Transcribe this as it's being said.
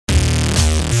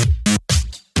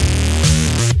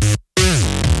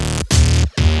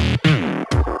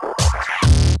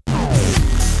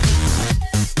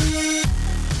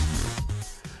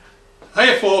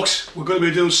folks, we're going to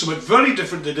be doing something very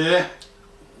different today.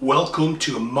 Welcome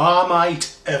to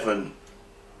Marmite Heaven.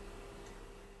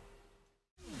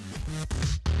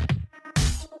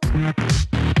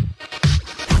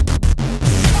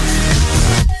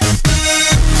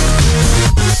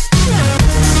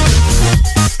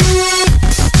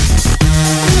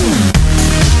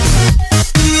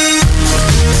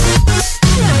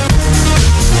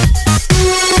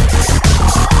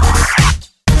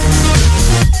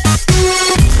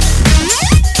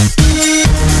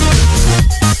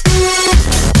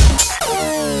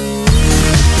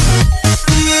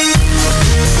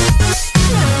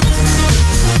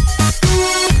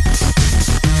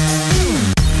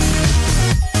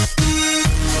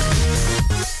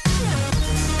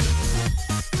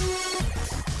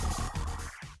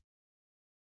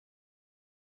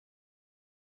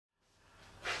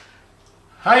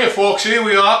 Hiya folks, here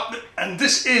we are, and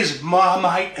this is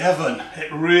Marmite Heaven.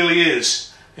 It really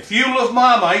is. If you love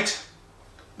Marmite,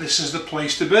 this is the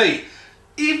place to be.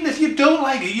 Even if you don't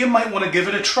like it, you might want to give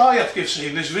it a try after you've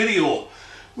seen this video.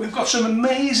 We've got some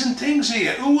amazing things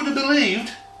here. Who would have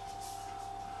believed?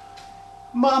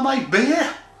 Marmite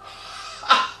beer?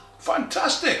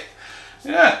 Fantastic.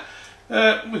 Yeah.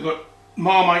 We've got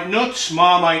Marmite nuts,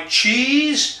 Marmite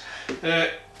cheese,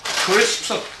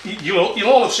 crisps. You'll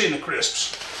all have seen the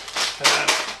crisps.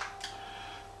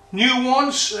 New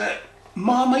ones,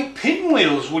 Marmite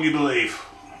pinwheels, would you believe?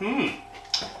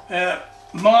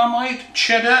 Marmite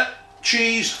cheddar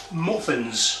cheese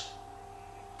muffins.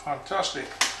 Fantastic.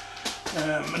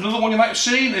 Another one you might have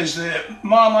seen is the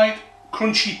Marmite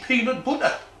crunchy peanut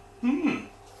butter. I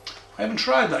haven't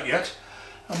tried that yet.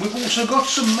 And we've also got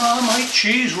some Marmite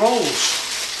cheese rolls.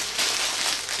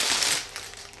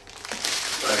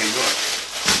 Very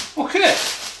good. Okay.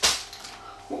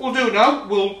 What we'll do now,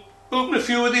 we'll open a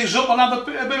few of these up and have a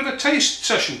bit of a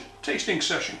tasting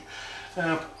session.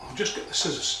 I'll just get the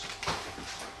scissors.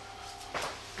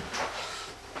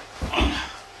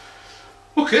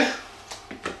 Okay,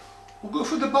 we'll go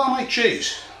for the Marmite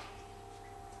cheese.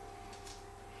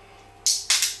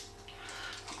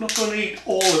 I'm not going to eat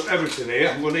all of everything here.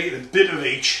 I'm going to eat a bit of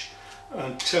each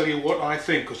and tell you what I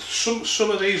think, because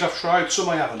some of these I've tried, some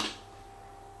I haven't.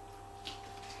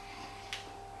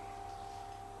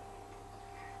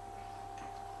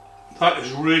 That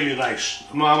is really nice.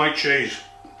 The Marmite cheese.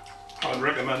 I'd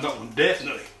recommend that one,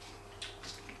 definitely.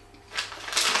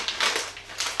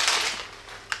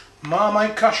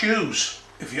 Marmite cashews.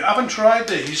 If you haven't tried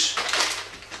these,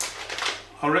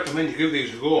 I recommend you give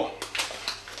these a go.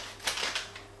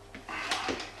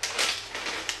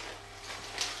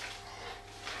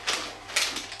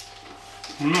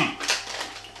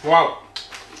 Wow.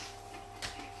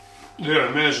 They're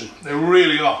amazing. They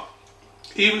really are.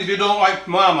 Even if you don't like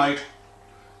Marmite,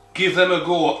 give them a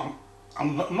go.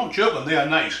 I'm not joking, they are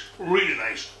nice, really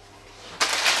nice.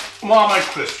 Marmite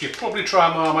crisps, you've probably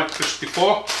tried Marmite crisps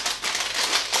before.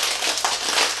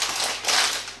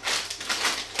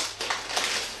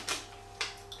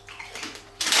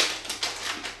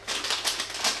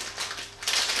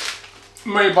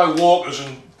 Made by Walkers,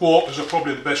 and Walkers are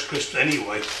probably the best crisps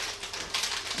anyway.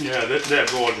 Yeah, they're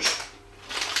gorgeous.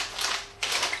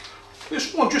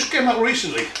 This one just came out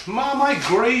recently, Marmite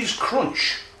Graze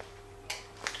Crunch.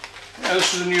 Yeah,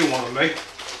 this is a new one of me.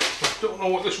 I don't know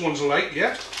what this one's like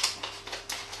yet.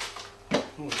 Oh,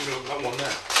 that one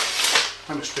there.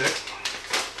 My mistake.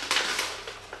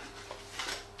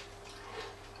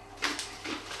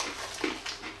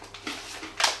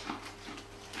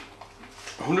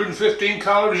 $115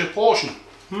 calories a portion.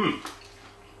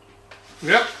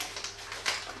 Yep.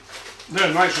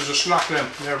 They're nice as a snack then.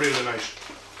 They're really nice.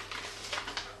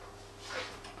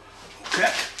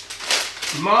 Okay.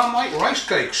 Marmite rice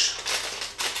cakes.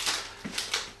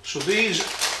 So these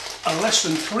are less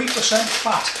than 3%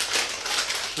 fat.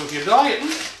 So if you're dieting,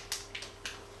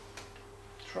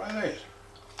 try these.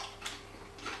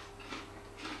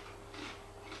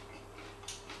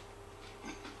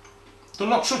 They're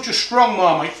not such a strong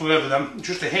Marmite flavour them,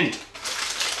 just a hint.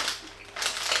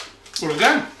 But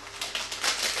again,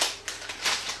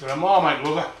 if you're a Marmite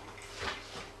lover,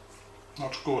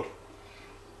 that's good.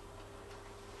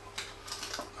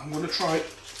 I'm going to try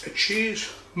a cheese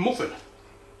muffin.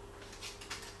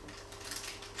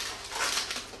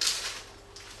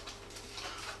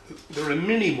 They're a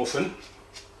mini muffin.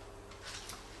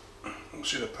 You can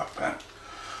see the pack there.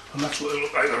 And that's what they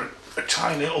look like, they're a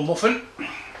tiny little muffin. I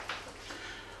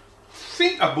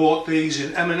think I bought these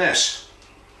in M&S.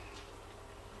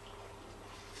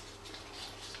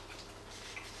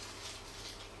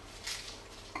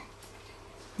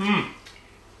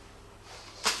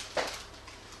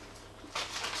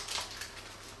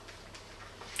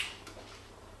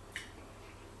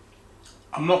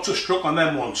 I'm not so struck on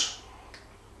them ones.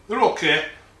 They're okay,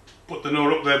 but they're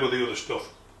not up there with the other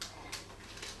stuff.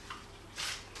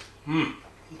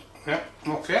 Yeah,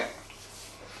 okay.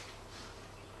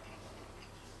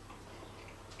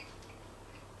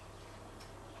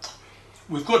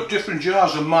 We've got different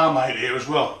jars of Marmite here as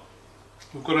well.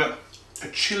 We've got a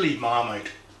chili Marmite,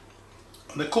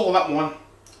 and they call that one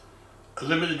a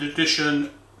limited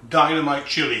edition Dynamite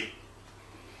Chili.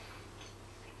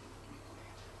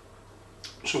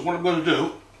 So what I'm going to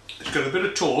do is get a bit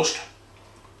of toast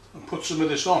and put some of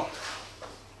this on.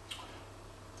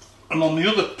 And on the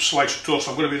other slice of toast,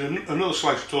 I'm going to be another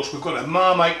slice of toast, we've got a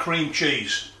Marmite cream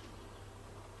cheese.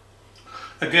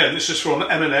 Again, this is from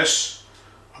M&S.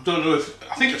 I don't know if,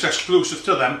 I think it's exclusive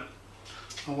to them,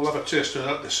 and we'll have a taste of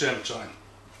that at the same time.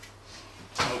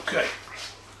 Okay,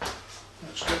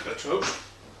 let's get the toast.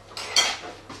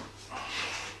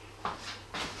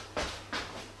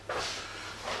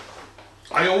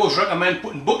 I always recommend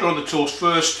putting butter on the toast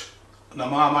first and the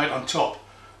Marmite on top.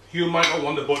 You might not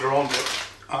want the butter on, but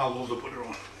I love the butter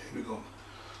on. Here we go.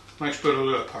 Nice bit of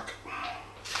lure pack.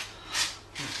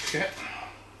 Okay.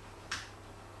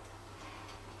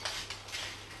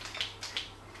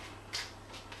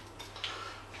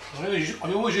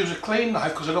 I always use a clean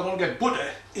knife because I don't want to get butter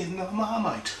in the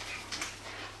Marmite.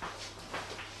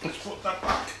 Let's put that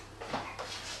back.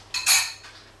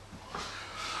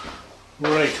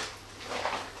 Right.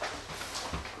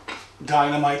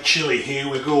 Dynamite chili, here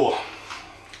we go.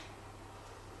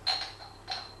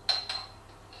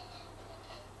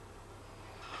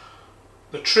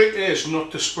 The trick is not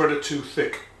to spread it too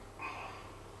thick.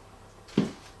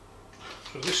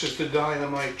 So this is the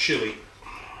Dynamite chili.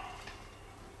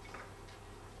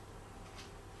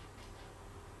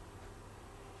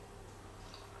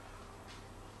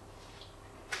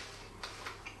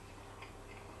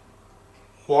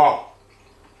 Wow,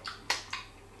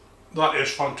 that is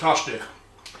fantastic.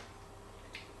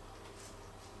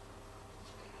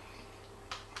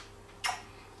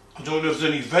 I don't know if there's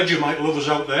any Vegemite lovers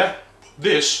out there, but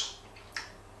this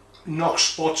knocks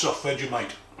spots off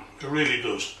Vegemite. It really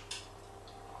does.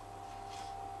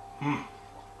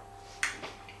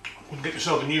 Get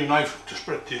yourself a new knife to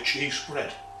spread the cheese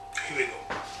spread. Here we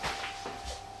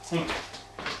go.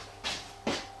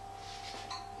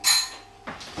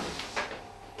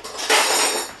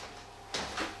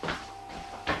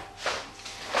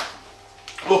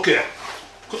 Okay,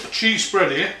 got the cheese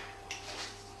spread here,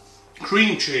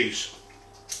 cream cheese.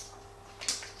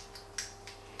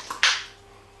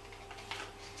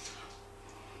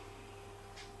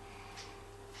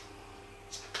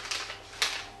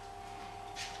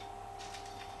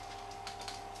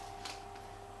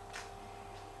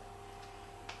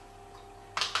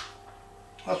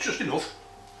 That's just enough.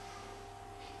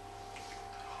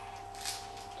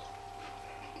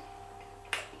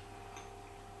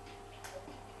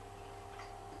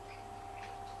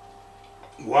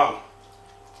 Wow.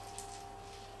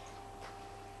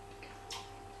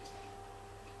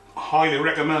 Highly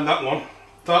recommend that one.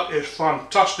 That is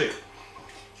fantastic.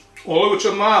 Although it's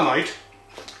a Marmite,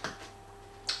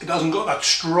 it hasn't got that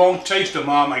strong taste of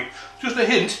Marmite. Just a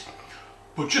hint,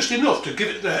 but just enough to give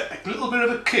it a little bit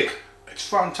of a kick. It's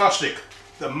fantastic.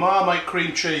 The Marmite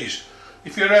cream cheese.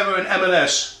 If you're ever in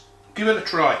M&S, give it a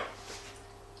try.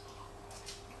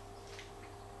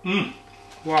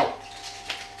 Wow.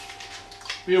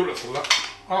 Beautiful, that.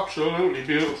 Absolutely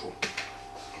beautiful.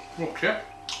 Okay.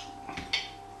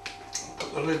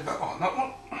 Put the lid back on that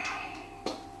one.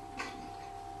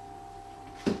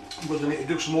 I'm going to need to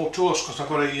do some more toast because I've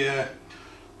got a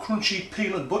crunchy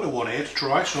peanut butter one here to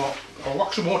try, so I'll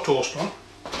whack some more toast on.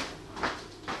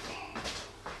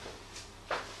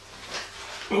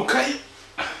 Okay,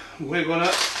 we're going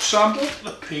to sample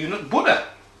the peanut butter.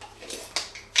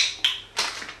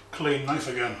 Clean knife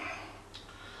again.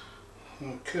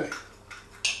 Okay.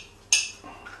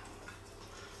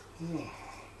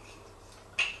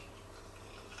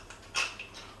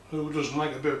 Who doesn't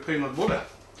like a bit of peanut butter?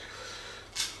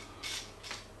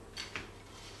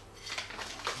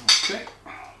 Okay.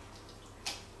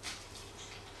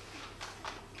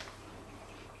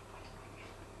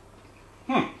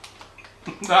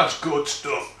 That's good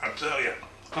stuff, I tell you.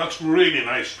 That's really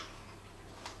nice.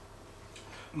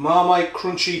 Marmite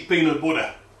crunchy peanut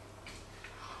butter.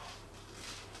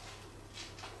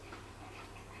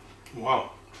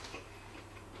 Wow.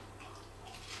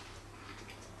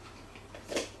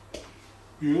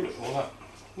 Beautiful, that.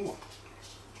 Ooh.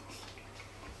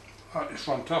 That is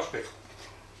fantastic.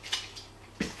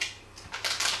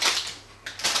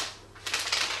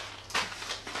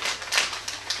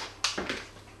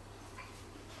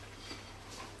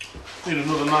 Need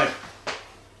another knife.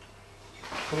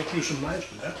 Go through some knives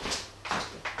there.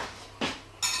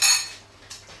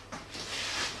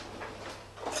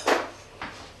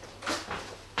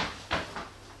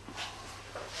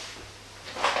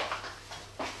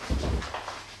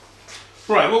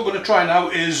 Right, what we're going to try now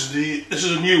is this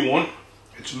is a new one.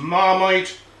 It's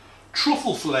Marmite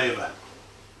truffle flavour.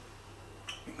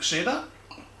 You can see that?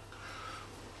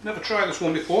 Never tried this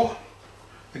one before.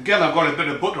 Again, I've got a bit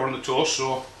of butter on the toast,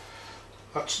 so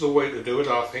that's the way to do it,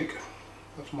 I think.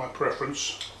 That's my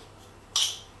preference.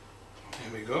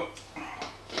 Here we go.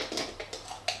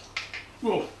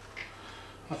 Whoa,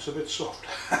 that's a bit soft.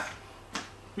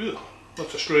 Ew,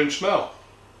 that's a strange smell.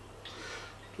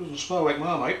 Doesn't smell like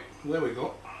Marmite. There we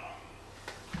go.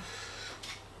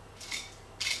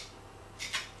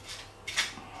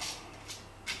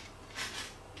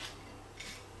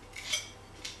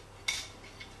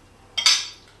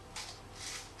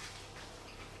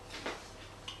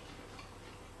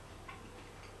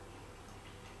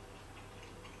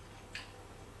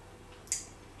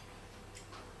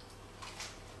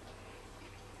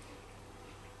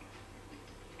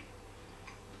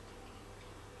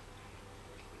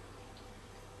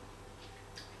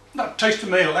 That tastes to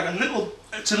me like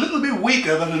it's a little bit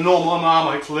weaker than a normal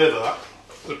Marmite flavour, that,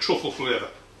 the truffle flavour.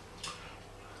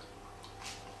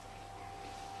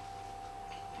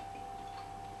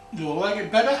 Do I like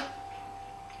it better?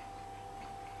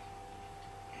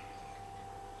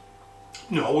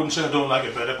 No, I wouldn't say I don't like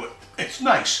it better, but it's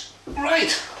nice.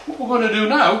 Right, what we're going to do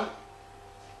now,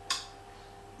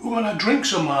 we're going to drink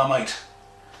some Marmite.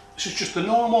 This is just the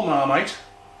normal Marmite,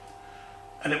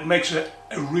 and it makes it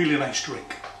a really nice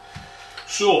drink.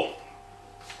 So,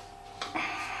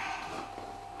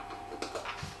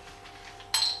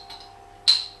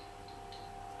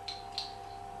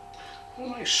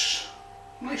 a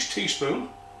nice teaspoon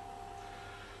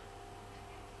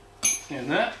in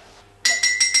there.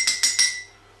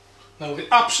 Now the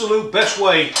absolute best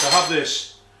way to have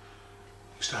this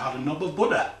is to add a knob of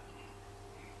butter.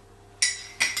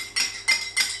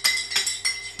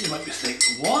 You might be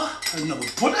thinking, what? A knob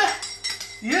of butter?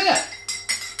 Yeah,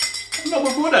 a knob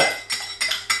of butter.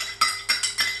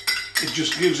 It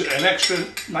just gives it an extra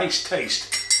nice taste.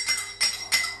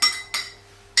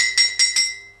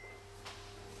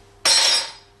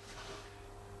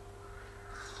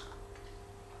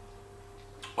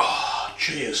 Oh,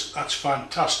 cheers, that's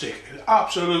fantastic. It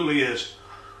absolutely is.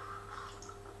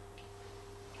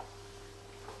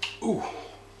 Ooh,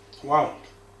 wow.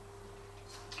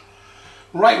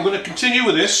 Right, we're going to continue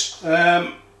with this.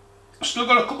 Still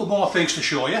got a couple more things to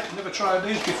show you. Never tried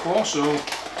these before, so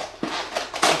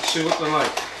let's see what they're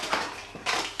like.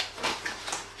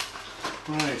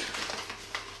 Right.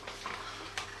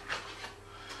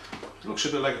 It looks a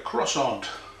bit like a croissant.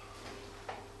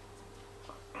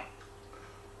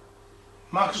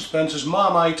 Marks & Spencer's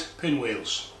Marmite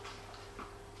pinwheels.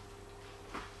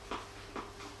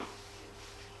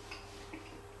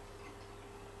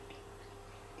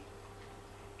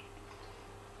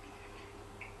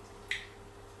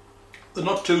 They're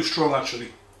not too strong actually.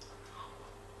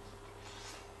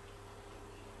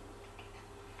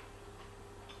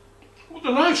 But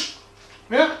they're nice.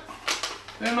 Yeah,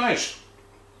 they're nice.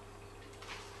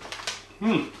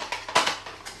 And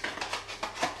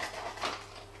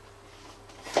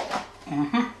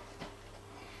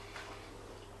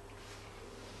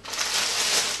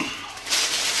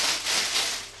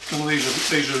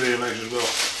these are really nice as well.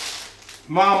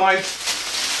 Marmite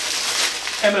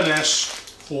M&S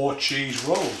 4 cheese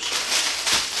rolls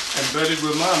embedded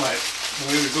with Marmite.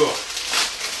 And here we go.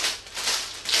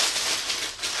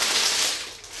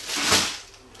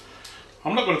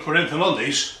 I'm not going to put anything on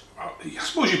these. I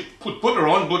suppose you put butter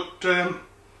on, but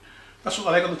that's what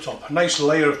I like on the top. A nice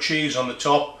layer of cheese on the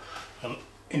top and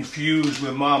infused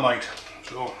with Marmite.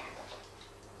 So,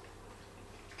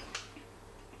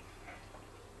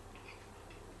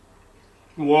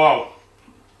 wow,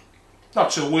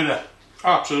 that's a winner.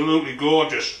 Absolutely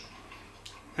gorgeous.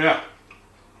 Yeah.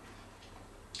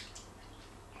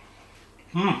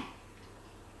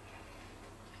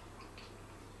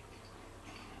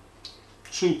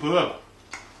 Superb.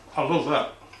 I love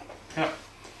that. Yeah.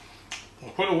 I'll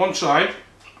put it one side.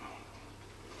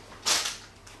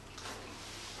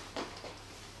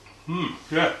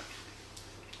 Yeah.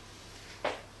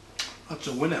 That's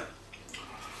a winner.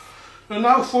 And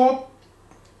now for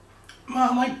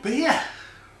Marmite beer.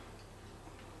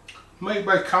 Made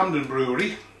by Camden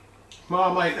Brewery,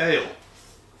 Marmite Ale.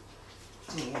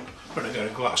 Better get a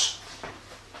glass.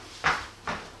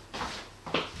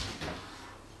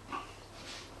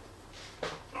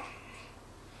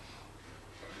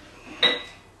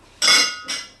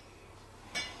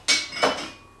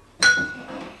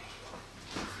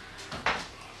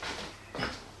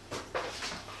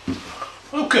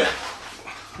 Okay,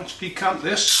 let's decant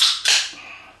this.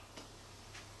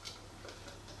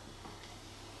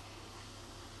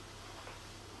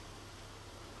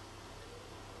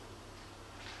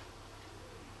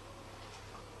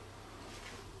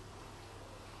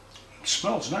 It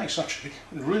smells nice actually,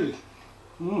 it really.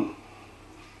 I've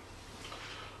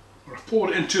poured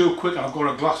it in too quick and I've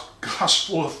got a glass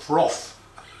full of froth.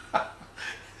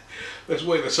 Let's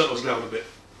wait till it settles down a bit.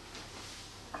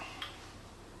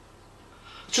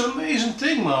 It's an amazing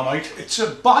thing, Marmite. It's a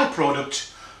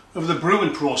byproduct of the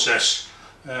brewing process.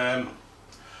 And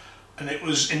it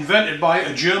was invented by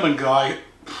a German guy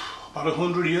about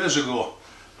 100 years ago.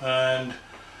 And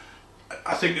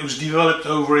I think it was developed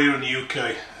over here in the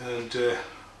UK. And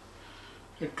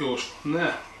it goes from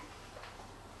there.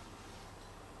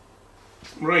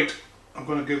 Right, I'm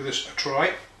going to give this a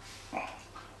try.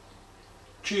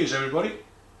 Cheers everybody.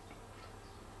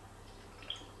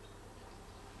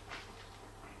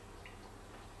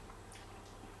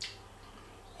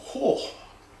 Oh.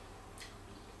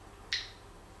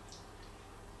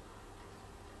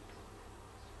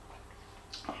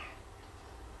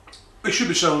 They should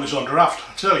be selling this on draft,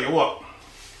 I tell you what.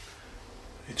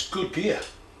 It's good gear.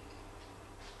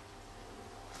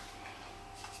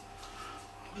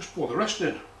 I'll just pour the rest in.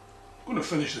 I'm going to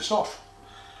finish this off.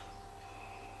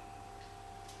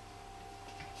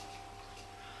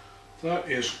 That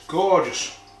is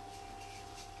gorgeous.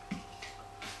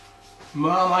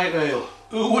 Marmite ale.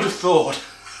 Who would have thought?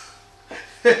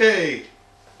 Hey!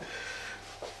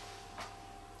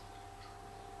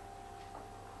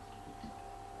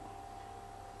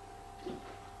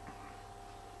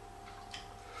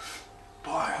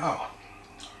 Wow.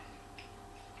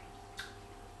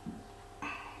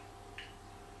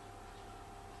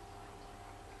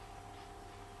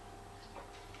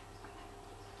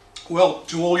 Well,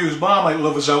 to all you Marmite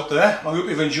lovers out there, I hope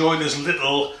you've enjoyed this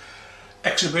little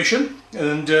exhibition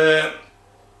and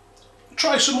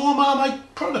try some more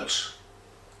Marmite products.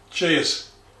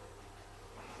 Cheers.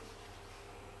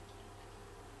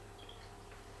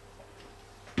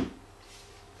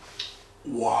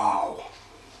 Wow.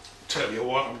 Tell you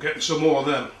what, I'm getting some more of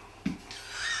them.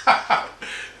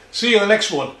 See you in the next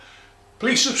one.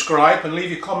 Please subscribe and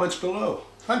leave your comments below.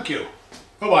 Thank you.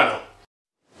 Bye bye now.